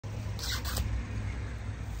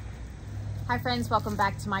Hi friends, welcome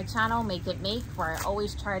back to my channel, Make It Make, where I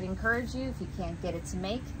always try to encourage you. If you can't get it to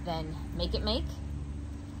make, then make it make.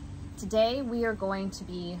 Today we are going to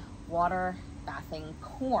be water bathing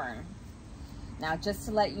corn. Now, just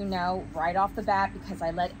to let you know right off the bat, because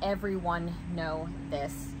I let everyone know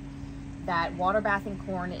this, that water bathing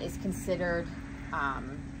corn is considered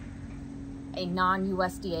a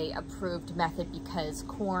non-USDA approved method because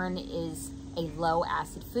corn is a low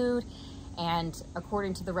acid food. And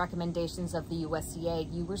according to the recommendations of the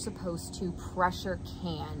USDA, you were supposed to pressure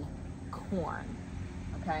can corn,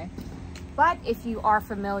 okay? But if you are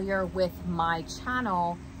familiar with my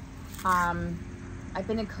channel, I've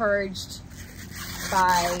been encouraged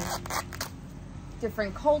by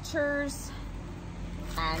different cultures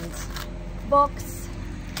and books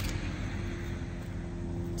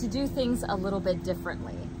to do things a little bit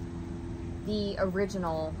differently, the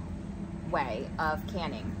original way of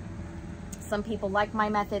canning. Some people like my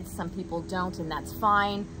method, some people don't, and that's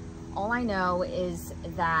fine. All I know is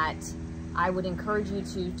that I would encourage you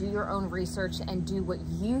to do your own research and do what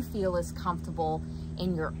you feel is comfortable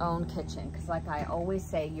in your own kitchen. Because like I always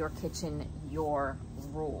say, your kitchen, your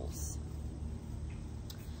rules.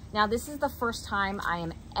 Now, this is the first time I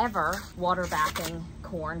am ever water bathing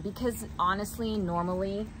corn because honestly,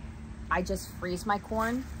 normally I just freeze my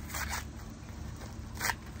corn.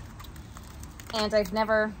 And I've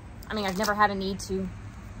never had a need to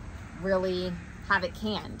really have it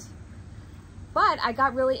canned. But I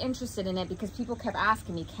got really interested in it because people kept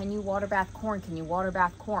asking me, can you water bath corn? Can you water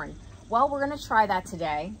bath corn? Well, we're gonna try that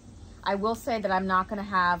today. I will say that I'm not gonna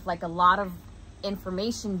have like a lot of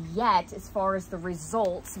information yet as far as the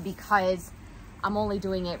results because I'm only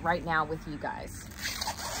doing it right now with you guys.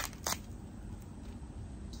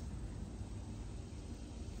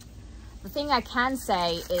 The thing I can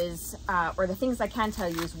say is, or the things I can tell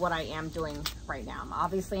you is what I am doing right now.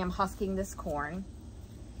 Obviously, I'm husking this corn.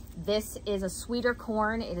 This is a sweeter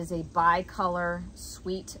corn. It is a bicolor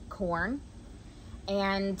sweet corn.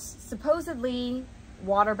 And supposedly,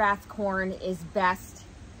 water bath corn is best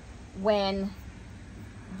when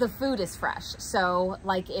the food is fresh. So,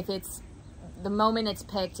 like if it's, the moment it's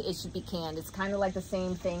picked, it should be canned. It's kind of like the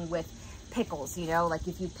same thing with pickles, you know? Like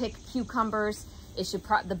if you pick cucumbers, it should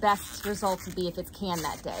the best results would be if it's canned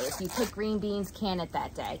that day. If you pick green beans, can it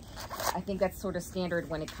that day. I think that's sort of standard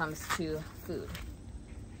when it comes to food.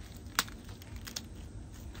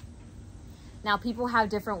 Now, people have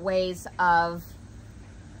different ways of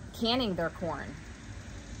canning their corn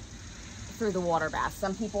through the water bath.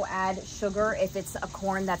 Some people add sugar if it's a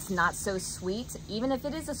corn that's not so sweet. Even if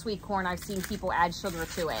it is a sweet corn, I've seen people add sugar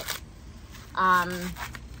to it.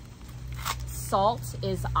 Salt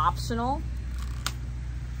is optional.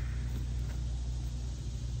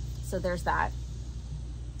 So there's that.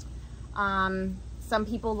 Some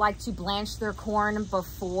people like to blanch their corn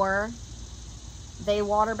before they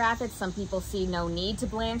water bath it. Some people see no need to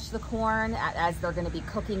blanch the corn as they're going to be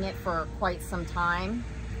cooking it for quite some time.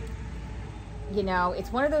 You know,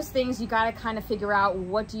 it's one of those things you got to kind of figure out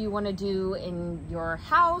what do you want to do in your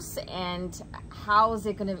house and how is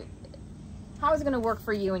it going to work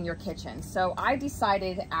for you in your kitchen. So I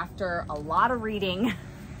decided after a lot of reading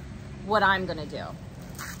what I'm going to do.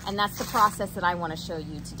 And that's the process that I want to show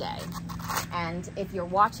you today. And if you're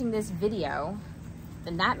watching this video,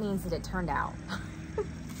 then that means that it turned out.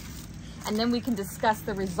 And then we can discuss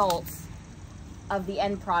the results of the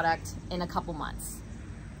end product in a couple months.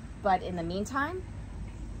 But in the meantime,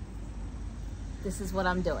 this is what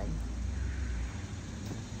I'm doing.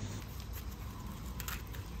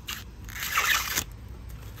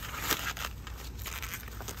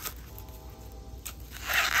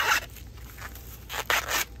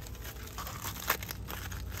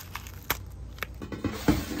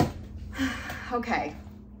 Okay,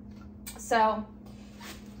 so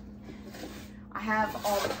I have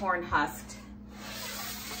all the corn husked,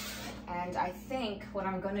 and I think what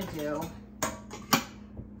I'm going to do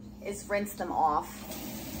is rinse them off,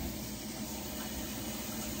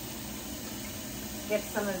 get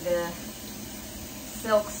some of the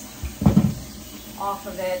silks off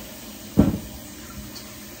of it.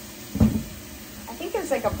 I think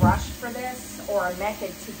there's like a brush for this or a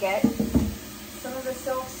method to get some of the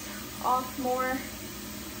silks off more.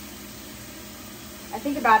 I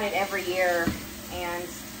think about it every year and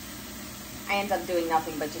I end up doing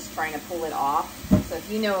nothing but just trying to pull it off. So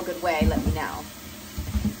if you know a good way, let me know.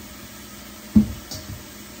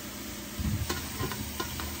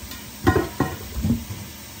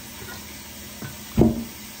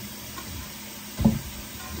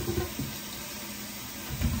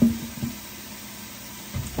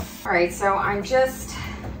 All right, so I'm just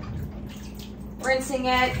rinsing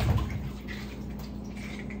it,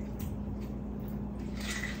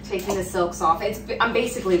 taking the silks off. I'm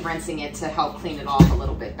basically rinsing it to help clean it off a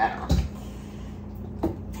little bit better.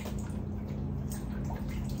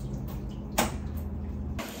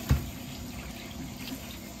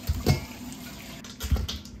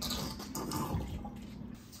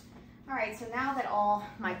 All right, so now that all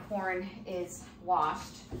my corn is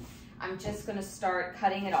washed, I'm just gonna start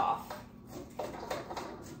cutting it off.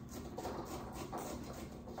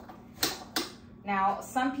 Now,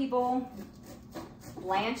 some people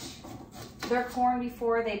blanch their corn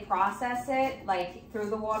before they process it, like through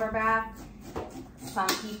the water bath. Some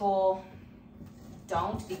people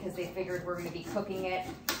don't because they figured we're gonna be cooking it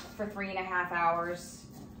for 3.5 hours.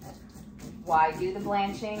 Why do the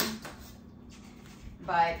blanching?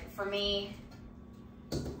 But for me,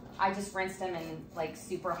 I just rinsed them in like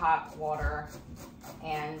super hot water,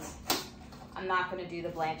 and I'm not gonna do the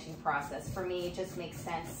blanching process. For me, it just makes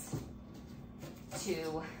sense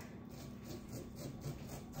to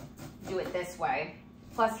do it this way.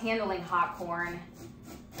 Plus, handling hot corn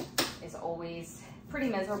is always pretty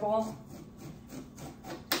miserable.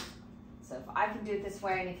 So if I can do it this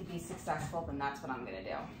way and it can be successful, then that's what I'm gonna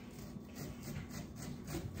do.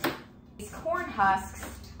 These corn husks,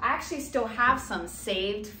 I actually still have some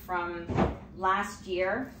saved from last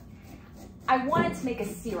year. I wanted to make a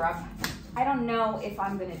syrup. I don't know if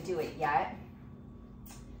I'm gonna do it yet.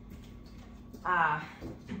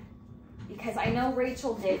 Because I know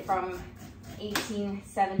Rachel did from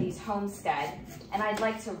 1870s homestead, and I'd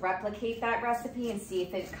like to replicate that recipe and see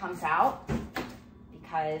if it comes out,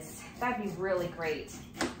 because that'd be really great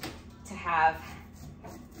to have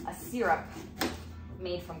a syrup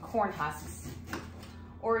made from corn husks,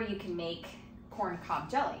 or you can make corn cob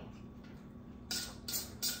jelly.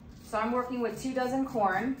 So I'm working with 2 dozen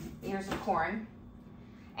ears of corn,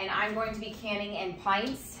 and I'm going to be canning in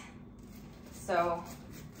pints. So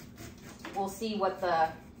we'll see what the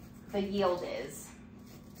yield is.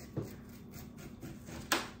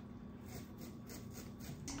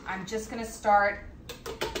 I'm just gonna start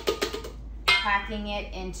packing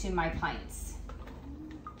it into my pints.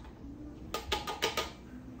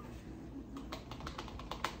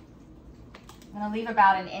 I'm gonna leave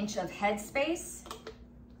about 1 inch of headspace.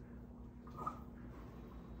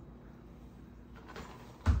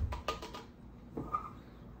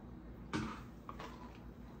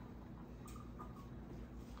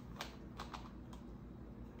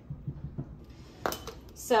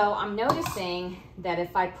 So I'm noticing that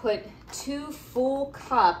if I put 2 full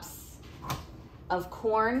cups of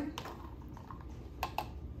corn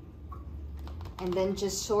and then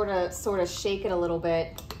just sort of shake it a little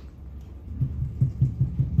bit,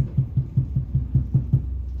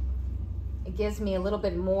 it gives me a little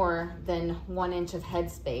bit more than 1 inch of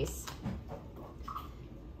headspace.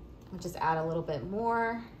 I'll just add a little bit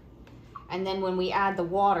more. And then when we add the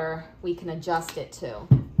water, we can adjust it too.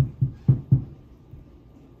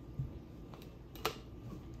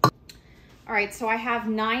 All right, so I have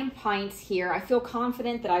 9 pints here. I feel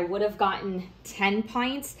confident that I would have gotten 10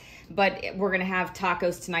 pints, but we're gonna have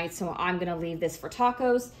tacos tonight, so I'm gonna leave this for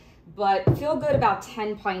tacos, but feel good about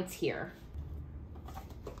 10 pints here.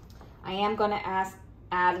 I am gonna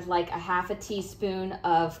add like a 1/2 teaspoon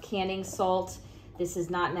of canning salt. This is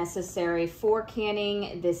not necessary for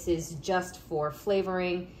canning. This is just for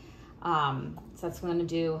flavoring. So that's what I'm gonna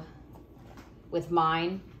do with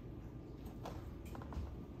mine.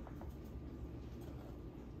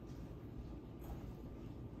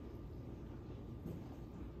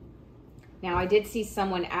 Now, I did see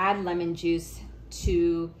someone add lemon juice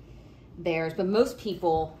to theirs, but most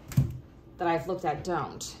people that I've looked at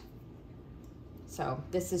don't. So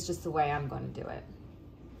this is just the way I'm going to do it.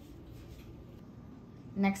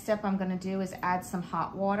 Next step I'm going to do is add some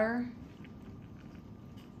hot water.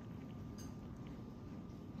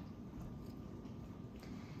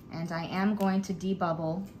 And I am going to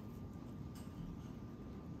debubble.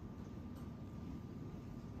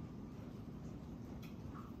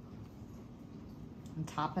 And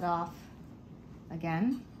top it off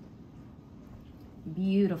again.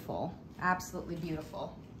 Beautiful, absolutely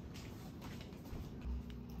beautiful.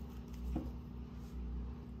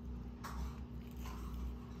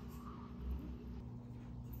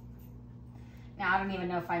 Now, I don't even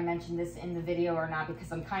know if I mentioned this in the video or not,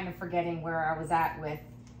 because I'm kind of forgetting where I was at with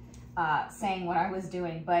saying what I was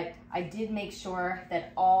doing, but I did make sure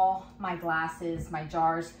that all my glasses, my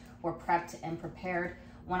jars were prepped and prepared.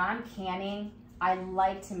 When I'm canning, I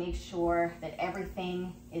like to make sure that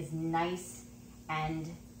everything is nice and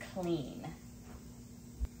clean.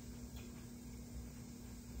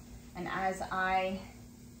 And as I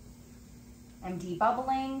am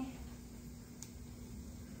debubbling.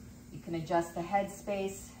 You can adjust the head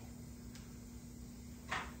space.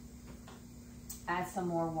 Add some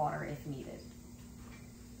more water if needed.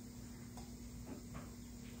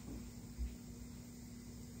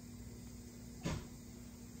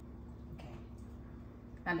 Okay.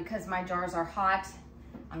 Now because my jars are hot,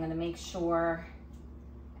 I'm going to make sure,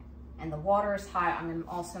 and the water is hot, I'm going to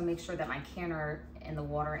also make sure that my canner and the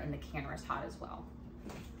water in the canner is hot as well.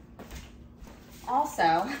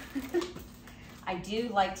 Also, I do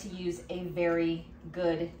like to use a very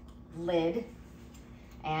good lid.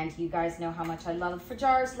 And you guys know how much I love For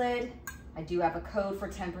Jars lid. I do have a code for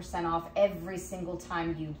 10% off every single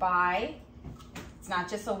time you buy. It's not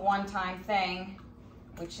just a one-time thing,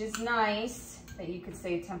 which is nice that you could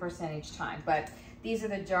save 10% each time. But these are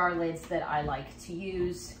the jar lids that I like to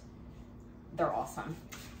use. They're awesome.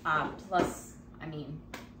 Plus, I mean,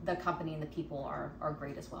 the company and the people are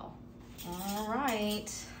great as well. All right.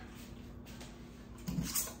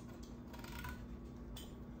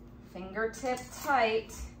 Fingertip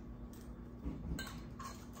tight.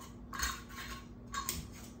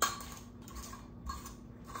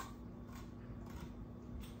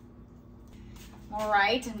 All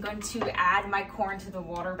right, I'm going to add my corn to the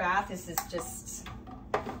water bath. This is just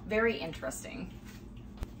very interesting.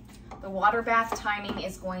 The water bath timing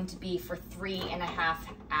is going to be for 3.5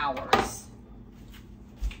 hours.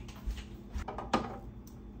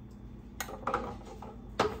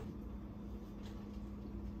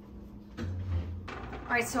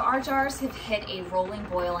 All right, so our jars have hit a rolling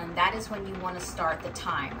boil, and that is when you want to start the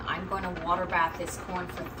time. I'm going to water bath this corn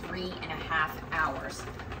for 3.5 hours.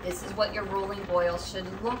 This is what your rolling boil should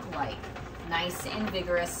look like. Nice and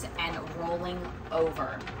vigorous and rolling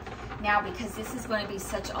over. Now, because this is going to be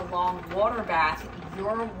such a long water bath,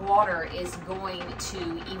 your water is going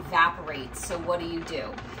to evaporate. So what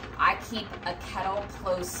do? I keep a kettle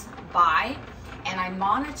close by and I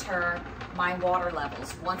monitor my water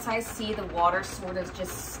levels. Once I see the water sort of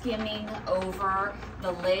just skimming over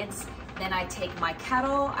the lids, then I take my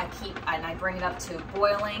kettle, I bring it up to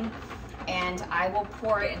boiling, and I will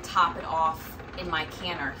pour it and top it off in my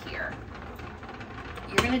canner here.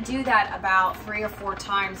 You're gonna do that about 3 or 4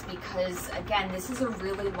 times because, again, this is a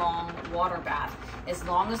really long water bath. As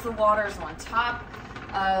long as the water is on top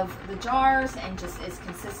of the jars and just is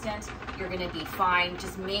consistent, you're gonna be fine.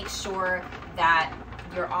 Just make sure that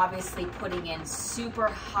you're obviously putting in super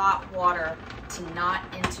hot water to not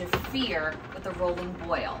interfere with the rolling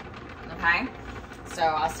boil, okay? So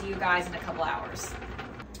I'll see you guys in a couple hours.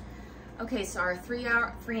 Okay, so our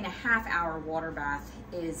 3.5 hour water bath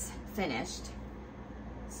is finished.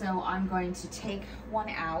 So I'm going to take one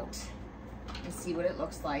out and see what it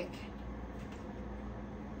looks like.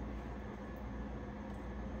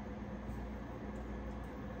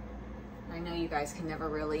 I know you guys can never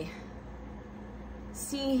really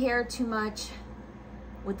see here too much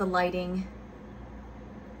with the lighting,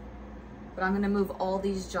 but I'm gonna move all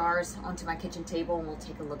these jars onto my kitchen table and we'll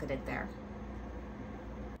take a look at it there.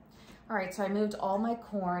 All right, so I moved all my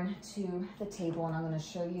corn to the table and I'm gonna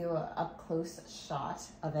show you an up close shot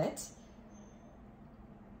of it.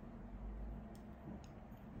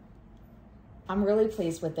 I'm really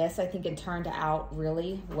pleased with this. I think it turned out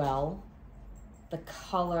really well. The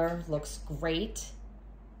color looks great.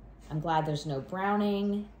 I'm glad there's no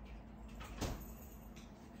browning.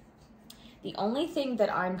 The only thing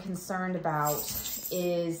that I'm concerned about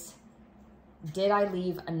is, did I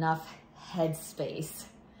leave enough head space?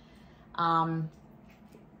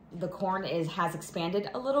 The corn has expanded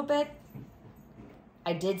a little bit.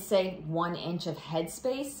 I did say 1 inch of head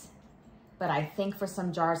space, but I think for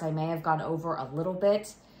some jars I may have gone over a little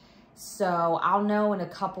bit. So I'll know in a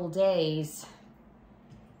couple days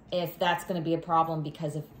if that's gonna be a problem,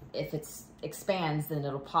 because if it expands, then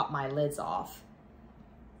it'll pop my lids off.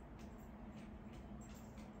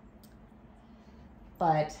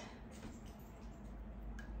 But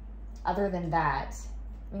other than that,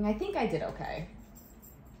 I mean, I think I did okay.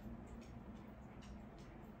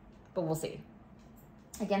 But we'll see.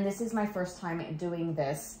 Again, this is my first time doing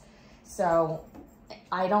this, so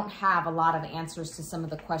I don't have a lot of answers to some of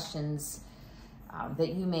the questions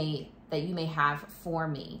that you may have for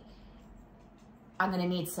me. I'm gonna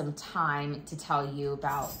need some time to tell you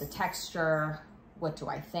about the texture, what do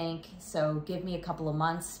I think. So give me a couple of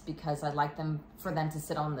months, because I'd like for them to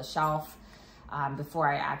sit on the shelf before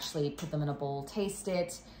I actually put them in a bowl, taste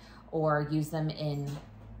it, or use them in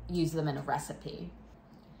a recipe.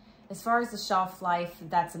 As far as the shelf life,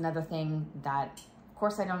 that's another thing that, of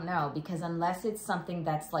course, I don't know, because unless it's something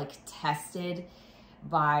that's like tested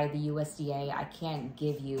by the USDA, I can't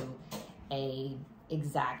give you a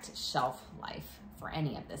exact shelf life for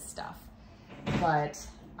any of this stuff. But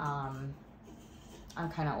I'm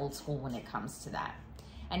kind of old school when it comes to that.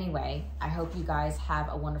 Anyway, I hope you guys have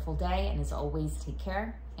a wonderful day, and as always, take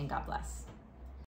care and God bless.